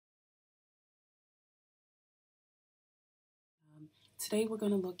Today we're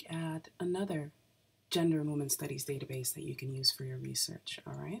going to look at another gender and women's studies database that you can use for your research,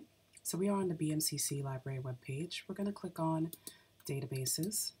 all right? So we are on the BMCC library webpage. We're going to click on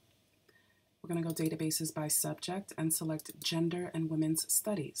databases. We're going to go databases by subject and select gender and women's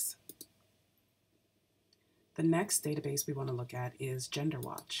studies. The next database we want to look at is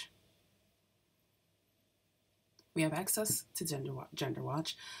GenderWatch. We have access to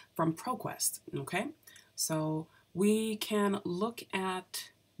GenderWatch from ProQuest, okay? So we can look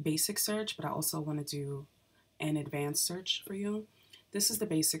at basic search, but I also want to do an advanced search for you. This is the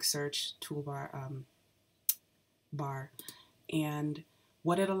basic search toolbar bar, and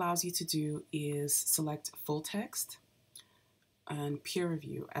what it allows you to do is select full text and peer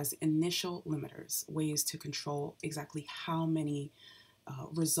review as initial limiters, ways to control exactly how many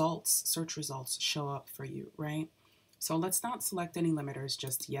search results show up for you, right? So let's not select any limiters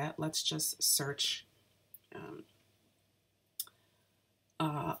just yet. Let's just search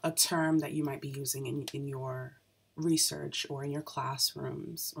a term that you might be using in your research or in your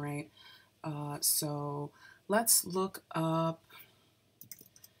classrooms, right? So let's look up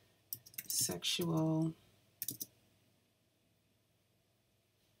sexual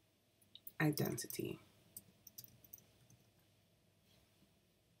identity.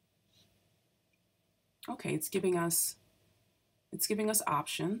 Okay, it's giving us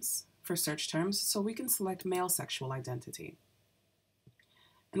options for search terms, so we can select male sexual identity.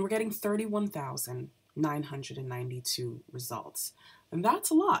 And we're getting 31,992 results. And that's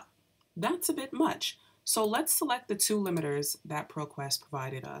a lot. That's a bit much. So let's select the two limiters that ProQuest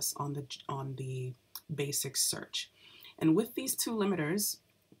provided us on the basic search. And with these two limiters,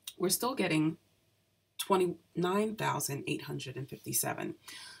 we're still getting 29,857.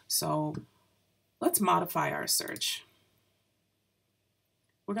 So let's modify our search.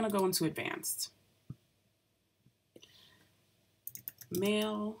 We're going to go into advanced.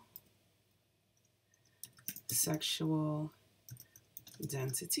 Male sexual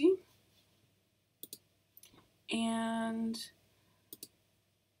identity. And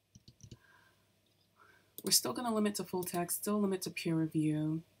we're still going to limit to full text, still limit to peer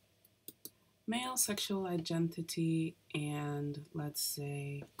review. Male sexual identity, and let's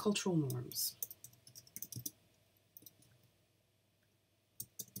say cultural norms.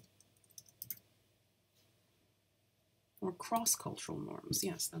 Or cross-cultural norms.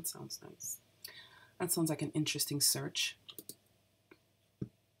 Yes, that sounds nice. That sounds like an interesting search.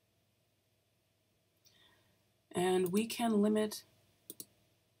 And we can limit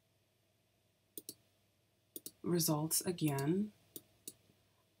results again.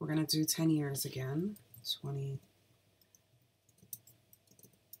 We're going to do 10 years again.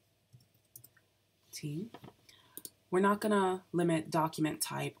 2018. We're not going to limit document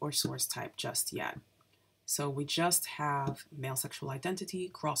type or source type just yet. So we just have male sexual identity,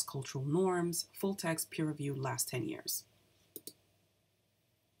 cross-cultural norms, full text, peer review, last 10 years.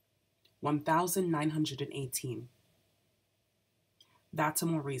 1,918. That's a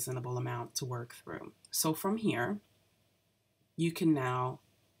more reasonable amount to work through. So from here, you can now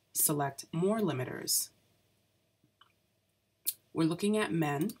select more limiters. We're looking at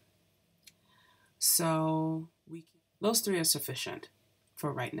men. So those three are sufficient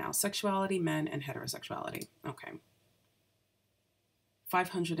for right now. Sexuality, men, and heterosexuality. Okay.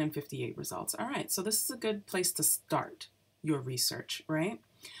 558 results. All right, so this is a good place to start your research, right?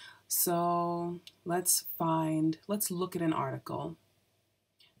 So let's look at an article.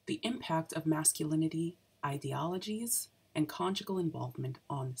 The impact of masculinity, ideologies, and conjugal involvement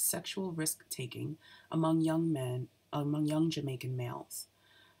on sexual risk-taking among young Jamaican males.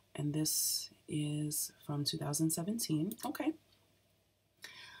 And this is from 2017. Okay.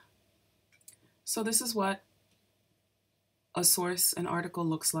 So this is what an article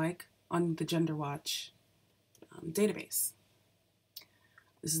looks like on the GenderWatch database.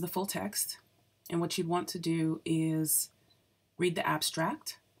 This is the full text, and what you'd want to do is read the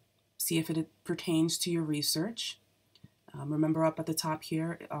abstract, see if it pertains to your research. Remember, up at the top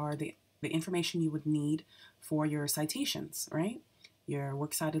here are the information you would need for your citations, right? Your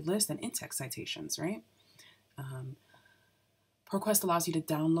works cited list and in-text citations, right? ProQuest allows you to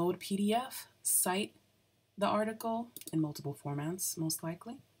download PDF, cite the article in multiple formats, most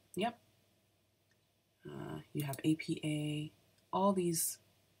likely. Yep. You have APA, all these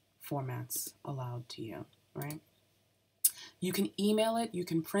formats allowed to you, right? You can email it, you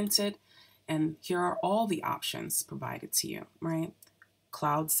can print it, and here are all the options provided to you, right?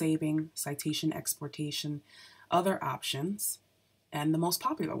 Cloud saving, citation exportation, other options, and the most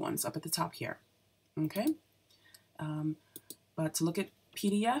popular ones up at the top here, okay? But to look at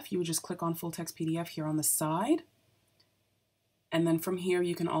PDF, you would just click on full text PDF here on the side. And then from here,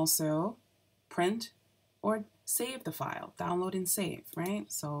 you can also print or save the file, download and save, right?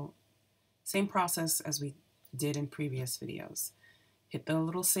 So same process as we did in previous videos. Hit the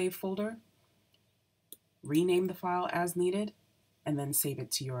little save folder, rename the file as needed, and then save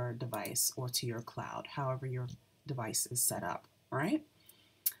it to your device or to your cloud, however your device is set up, all right?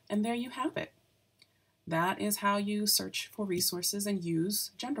 And there you have it. That is how you search for resources and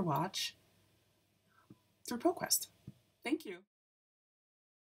use GenderWatch through ProQuest. Thank you.